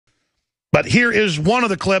But here is one of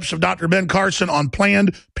the clips of Dr. Ben Carson on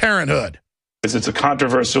Planned Parenthood. It's a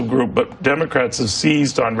controversial group, but Democrats have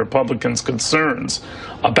seized on Republicans' concerns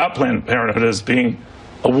about Planned Parenthood as being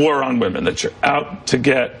a war on women, that you're out to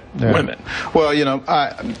get women. Well, you know,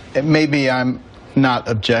 maybe I'm not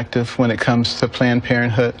objective when it comes to Planned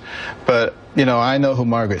Parenthood, but, you know, I know who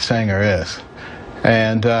Margaret Sanger is.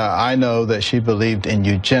 And I know that she believed in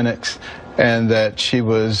eugenics and that she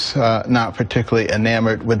was not particularly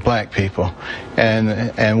enamored with black people.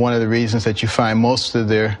 And one of the reasons that you find most of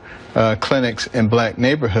their clinics in black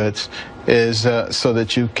neighborhoods is so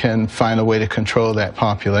that you can find a way to control that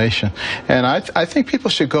population. And I think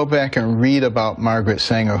people should go back and read about Margaret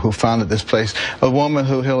Sanger, who founded this place, a woman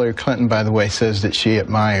who Hillary Clinton, by the way, says that she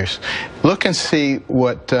admires. Look and see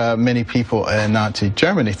what many people in Nazi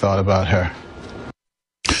Germany thought about her.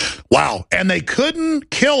 Wow. And they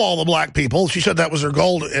couldn't kill all the black people. She said that was her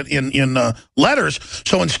goal in letters.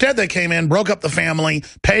 So instead they came in, broke up the family,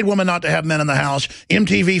 paid women not to have men in the house.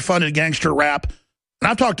 MTV funded gangster rap. And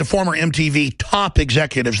I've talked to former MTV top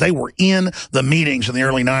executives. They were in the meetings in the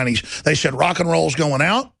early 90s. They said rock and roll's going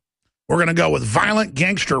out. We're going to go with violent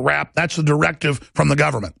gangster rap. That's the directive from the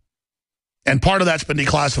government. And part of that's been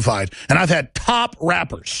declassified. And I've had top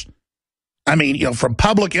rappers, I mean, you know, from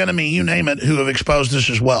Public Enemy, you name it, who have exposed this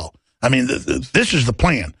as well. I mean, this is the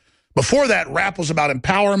plan. Before that, rap was about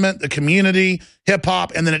empowerment, the community,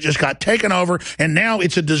 hip-hop, and then it just got taken over, and now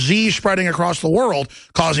it's a disease spreading across the world,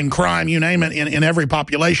 causing crime, you name it, in every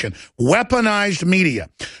population. Weaponized media.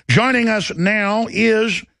 Joining us now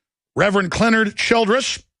is Reverend Clenard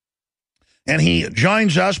Childress, and he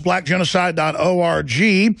joins us, blackgenocide.org,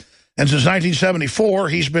 and since 1974,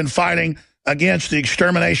 he's been fighting against the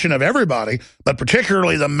extermination of everybody, but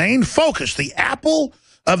particularly the main focus, the apple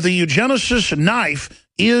of the eugenicist knife,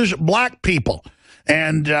 is black people.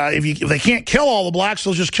 And if they can't kill all the blacks,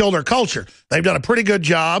 they'll just kill their culture. They've done a pretty good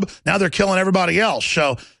job. Now they're killing everybody else.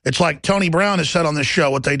 So it's like Tony Brown has said on this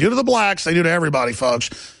show, what they do to the blacks, they do to everybody,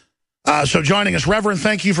 folks. So joining us, Reverend,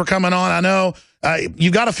 thank you for coming on. I know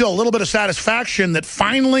you got to feel a little bit of satisfaction that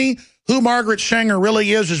finally who Margaret Sanger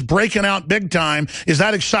really is breaking out big time. Is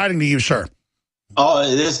that exciting to you, sir? Oh,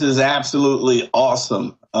 this is absolutely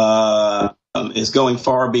awesome. It's going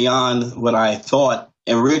far beyond what I thought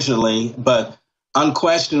originally, but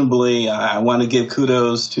unquestionably, I want to give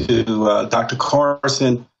kudos to Dr.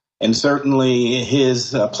 Carson, and certainly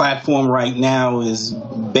his platform right now is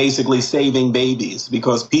basically saving babies,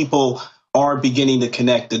 because people are beginning to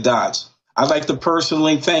connect the dots. I'd like to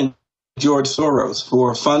personally thank George Soros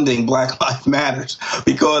for funding Black Lives Matters,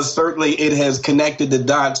 because certainly it has connected the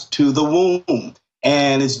dots to the womb,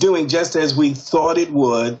 and it's doing just as we thought it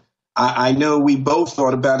would. I know we both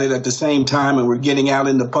thought about it at the same time, and we're getting out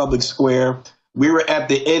in the public square. We were at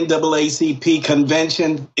the NAACP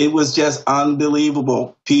convention. It was just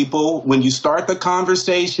unbelievable. People, when you start the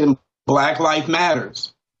conversation, Black Lives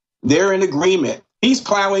Matters, they're in agreement. He's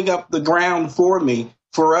plowing up the ground for me,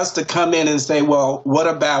 for us to come in and say, well, what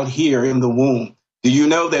about here in the womb? Do you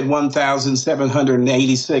know that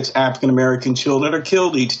 1,786 African-American children are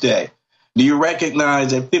killed each day? Do you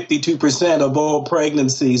recognize that 52% of all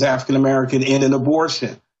pregnancies African-American end in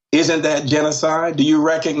abortion? Isn't that genocide? Do you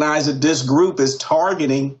recognize that this group is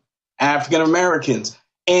targeting African-Americans?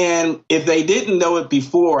 And if they didn't know it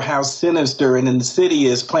before, how sinister and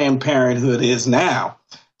insidious Planned Parenthood is now,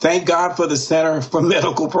 thank God for the Center for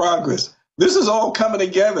Medical Progress. This is all coming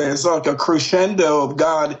together. It's like a crescendo of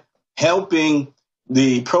God helping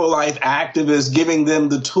the pro-life activists, giving them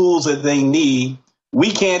the tools that they need. We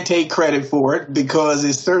can't take credit for it because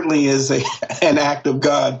it certainly is an act of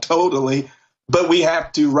God, totally. But we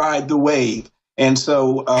have to ride the wave. And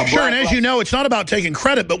so... sure, and as you know, it's not about taking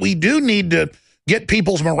credit, but we do need to get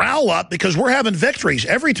people's morale up because we're having victories.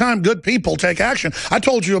 Every time good people take action. I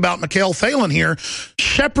told you about Mikhail Phelan here.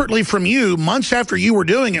 Separately from you, months after you were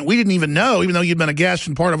doing it, we didn't even know, even though you'd been a guest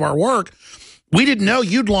and part of our work, we didn't know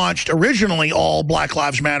you'd launched originally all Black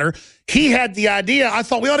Lives Matter. He had the idea. I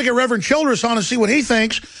thought we ought to get Reverend Childress on and see what he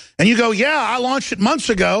thinks. And you go, yeah, I launched it months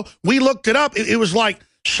ago. We looked it up. It was like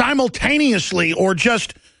simultaneously or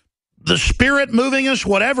just the spirit moving us,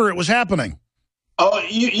 whatever it was happening. Oh,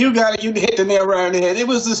 you got it. You hit the nail right on the head. It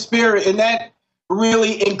was the spirit, and that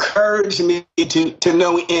really encouraged me to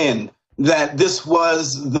no end that this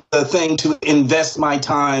was the thing to invest my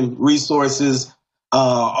time, resources,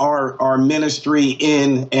 our ministry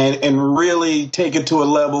in, and really take it to a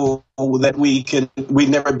level that we've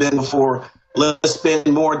never been before. Let's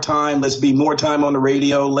spend more time. Let's be more time on the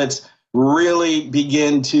radio. Let's really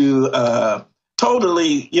begin to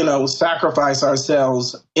totally, sacrifice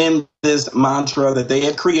ourselves in this mantra that they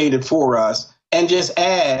had created for us, and just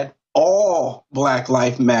add all Black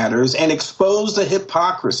Lives Matters and expose the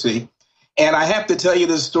hypocrisy. And I have to tell you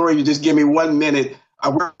this story. You just give me 1 minute.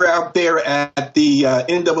 We're out there at the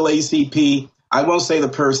NAACP. I won't say the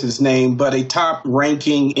person's name, but a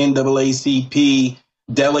top-ranking NAACP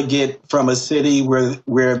delegate from a city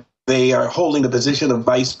where they are holding the position of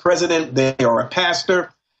vice president. They are a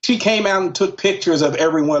pastor. She came out and took pictures of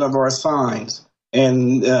every one of our signs,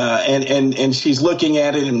 and she's looking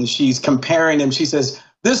at it and she's comparing them. She says,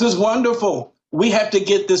 "This is wonderful. We have to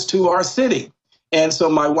get this to our city." And so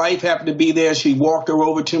my wife happened to be there. She walked her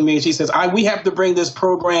over to me and she says, we have to bring this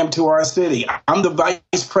program to our city. I'm the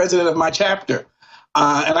vice president of my chapter.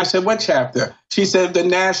 And I said, "What chapter?" She said, "The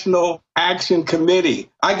National Action Committee.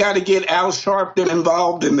 I got to get Al Sharpton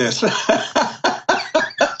involved in this."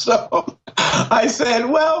 So I said,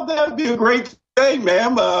 "Well, that'd be a great thing,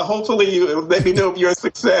 ma'am. Hopefully you let me know of your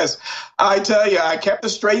success." I tell you, I kept a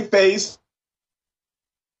straight face.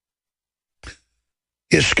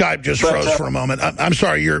 His Skype just froze for a moment. I'm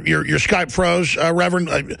sorry, your Skype froze,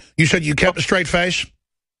 Reverend. You said you kept a straight face?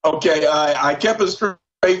 Okay, I kept a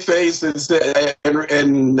straight face and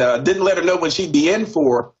didn't let her know what she'd be in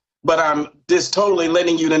for. But I'm just totally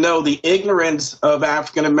letting you to know the ignorance of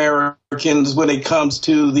African Americans when it comes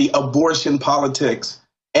to the abortion politics.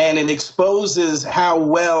 And it exposes how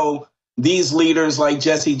well these leaders like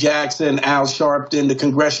Jesse Jackson, Al Sharpton, the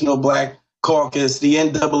Congressional Black Caucus, the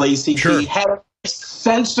NAACP have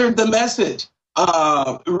censored the message.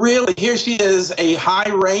 Really, here she is, a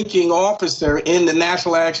high-ranking officer in the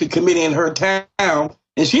National Action Committee in her town,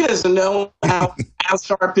 and she doesn't know how Al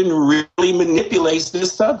Sharpton really manipulates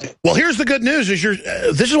this subject. Well, here's the good news: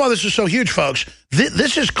 this is why this is so huge, folks.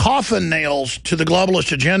 This is coffin nails to the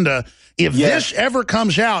globalist agenda. If this ever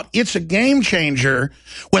comes out, it's a game changer.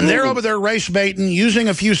 When they're over there race baiting, using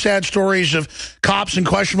a few sad stories of cops in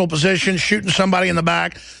questionable positions, shooting somebody in the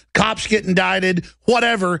back, cops get indicted,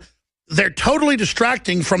 whatever. They're totally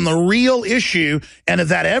distracting from the real issue. And if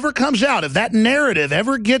that ever comes out, if that narrative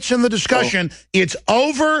ever gets in the discussion, it's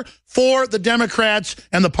over for the Democrats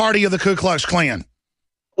and the party of the Ku Klux Klan.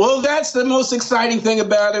 Well, that's the most exciting thing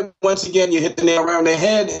about it. Once again, you hit the nail around the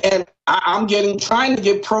head. And I'm trying to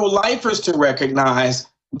get pro-lifers to recognize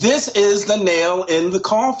this is the nail in the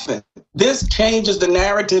coffin. This changes the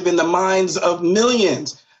narrative in the minds of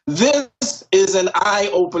millions. This is an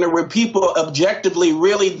eye-opener where people objectively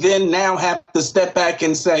really then now have to step back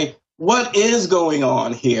and say, what is going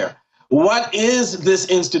on here? What is this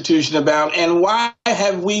institution about, and why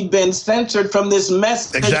have we been censored from this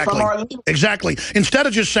message from our leaders? Exactly. Instead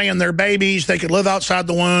of just saying they're babies, they could live outside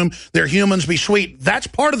the womb, they're humans, be sweet. That's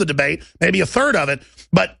part of the debate, maybe a third of it.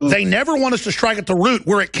 But they never want us to strike at the root,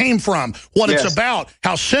 where it came from, what it's about,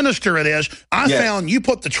 how sinister it is. I found you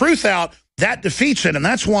put the truth out, that defeats it. And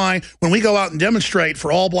that's why when we go out and demonstrate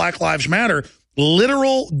for all Black Lives Matter,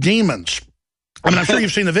 literal demons, I mean, I'm sure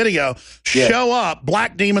you've seen the video, show up,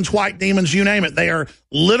 black demons, white demons, you name it. They are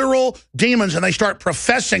literal demons, and they start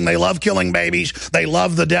professing they love killing babies. They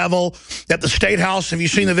love the devil. At the State House, have you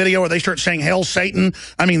seen the video where they start saying, "Hail Satan"?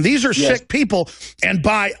 I mean, these are sick people. And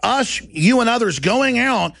by us, you and others, going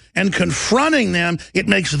out and confronting them, it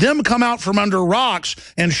makes them come out from under rocks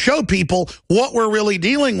and show people what we're really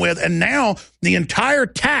dealing with. And now the entire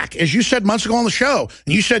tack, as you said months ago on the show,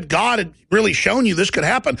 and you said God had really shown you this could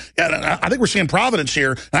happen. And I think we're seeing providence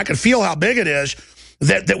here, and I can feel how big it is,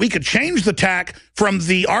 that we could change the tack from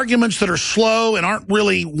the arguments that are slow and aren't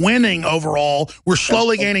really winning overall. We're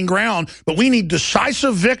slowly gaining ground, but we need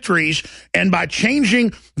decisive victories. And by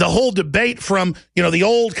changing the whole debate from, the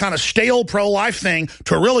old kind of stale pro-life thing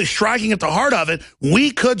to really striking at the heart of it, we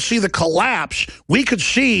could see the collapse. We could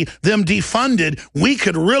see them defunded. We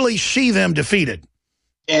could really see them defeated.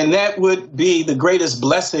 And that would be the greatest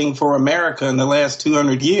blessing for America in the last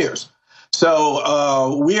 200 years.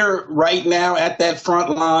 So we're right now at that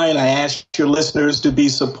front line. I ask your listeners to be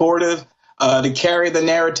supportive, to carry the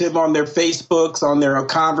narrative on their Facebooks, on their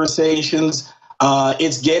conversations.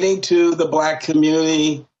 It's getting to the Black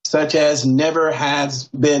community such as never has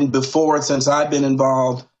been before since I've been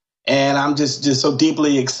involved. And I'm just so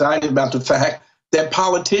deeply excited about the fact that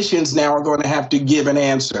politicians now are going to have to give an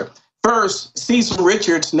answer. First, Cecil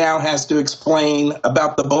Richards now has to explain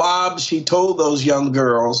about the blob she told those young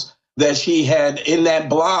girls that she had in that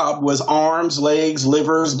blob was arms, legs,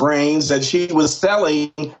 livers, brains that she was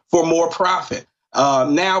selling for more profit.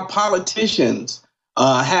 Now politicians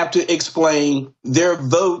have to explain their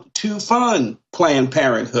vote to fund Planned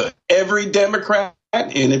Parenthood. Every Democrat,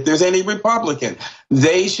 and if there's any Republican,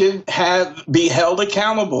 they should be held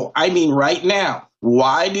accountable. I mean, right now,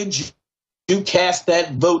 why did you cast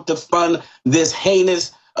that vote to fund this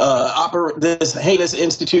heinous this heinous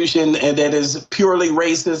institution and that is purely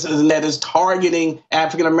racist and that is targeting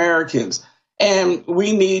African Americans. And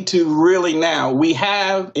we need to really now, we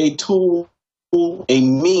have a tool, a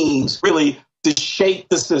means really to shake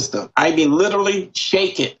the system. I mean, literally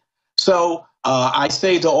shake it. So I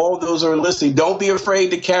say to all those who are listening, don't be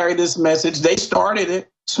afraid to carry this message. They started it.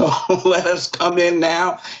 So let us come in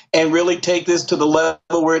now and really take this to the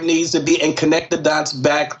level where it needs to be and connect the dots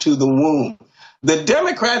back to the womb. The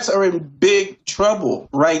Democrats are in big trouble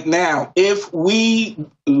right now. If we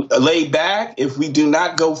lay back, if we do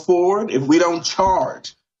not go forward, if we don't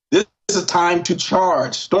charge, this is a time to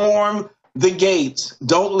charge. Storm the gates.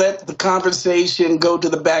 Don't let the conversation go to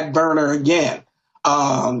the back burner again.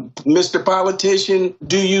 Mr. Politician,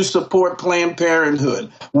 do you support Planned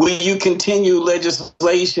Parenthood? Will you continue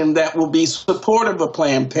legislation that will be supportive of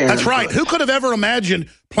Planned Parenthood? That's right. Who could have ever imagined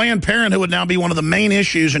Planned Parenthood would now be one of the main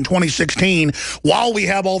issues in 2016 while we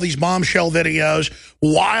have all these bombshell videos,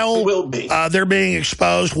 while they're being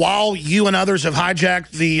exposed, while you and others have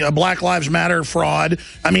hijacked the Black Lives Matter fraud.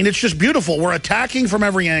 I mean, it's just beautiful. We're attacking from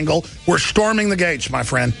every angle. We're storming the gates, my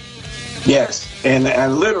friend. Yes, and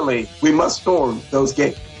literally, we must storm those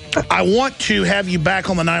gates. I want to have you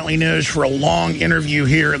back on the Nightly News for a long interview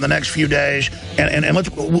here in the next few days, and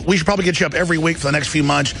we should probably get you up every week for the next few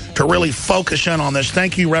months to really focus in on this.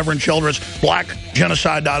 Thank you, Reverend Childress,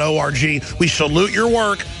 blackgenocide.org. We salute your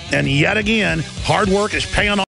work, and yet again, hard work is paying off.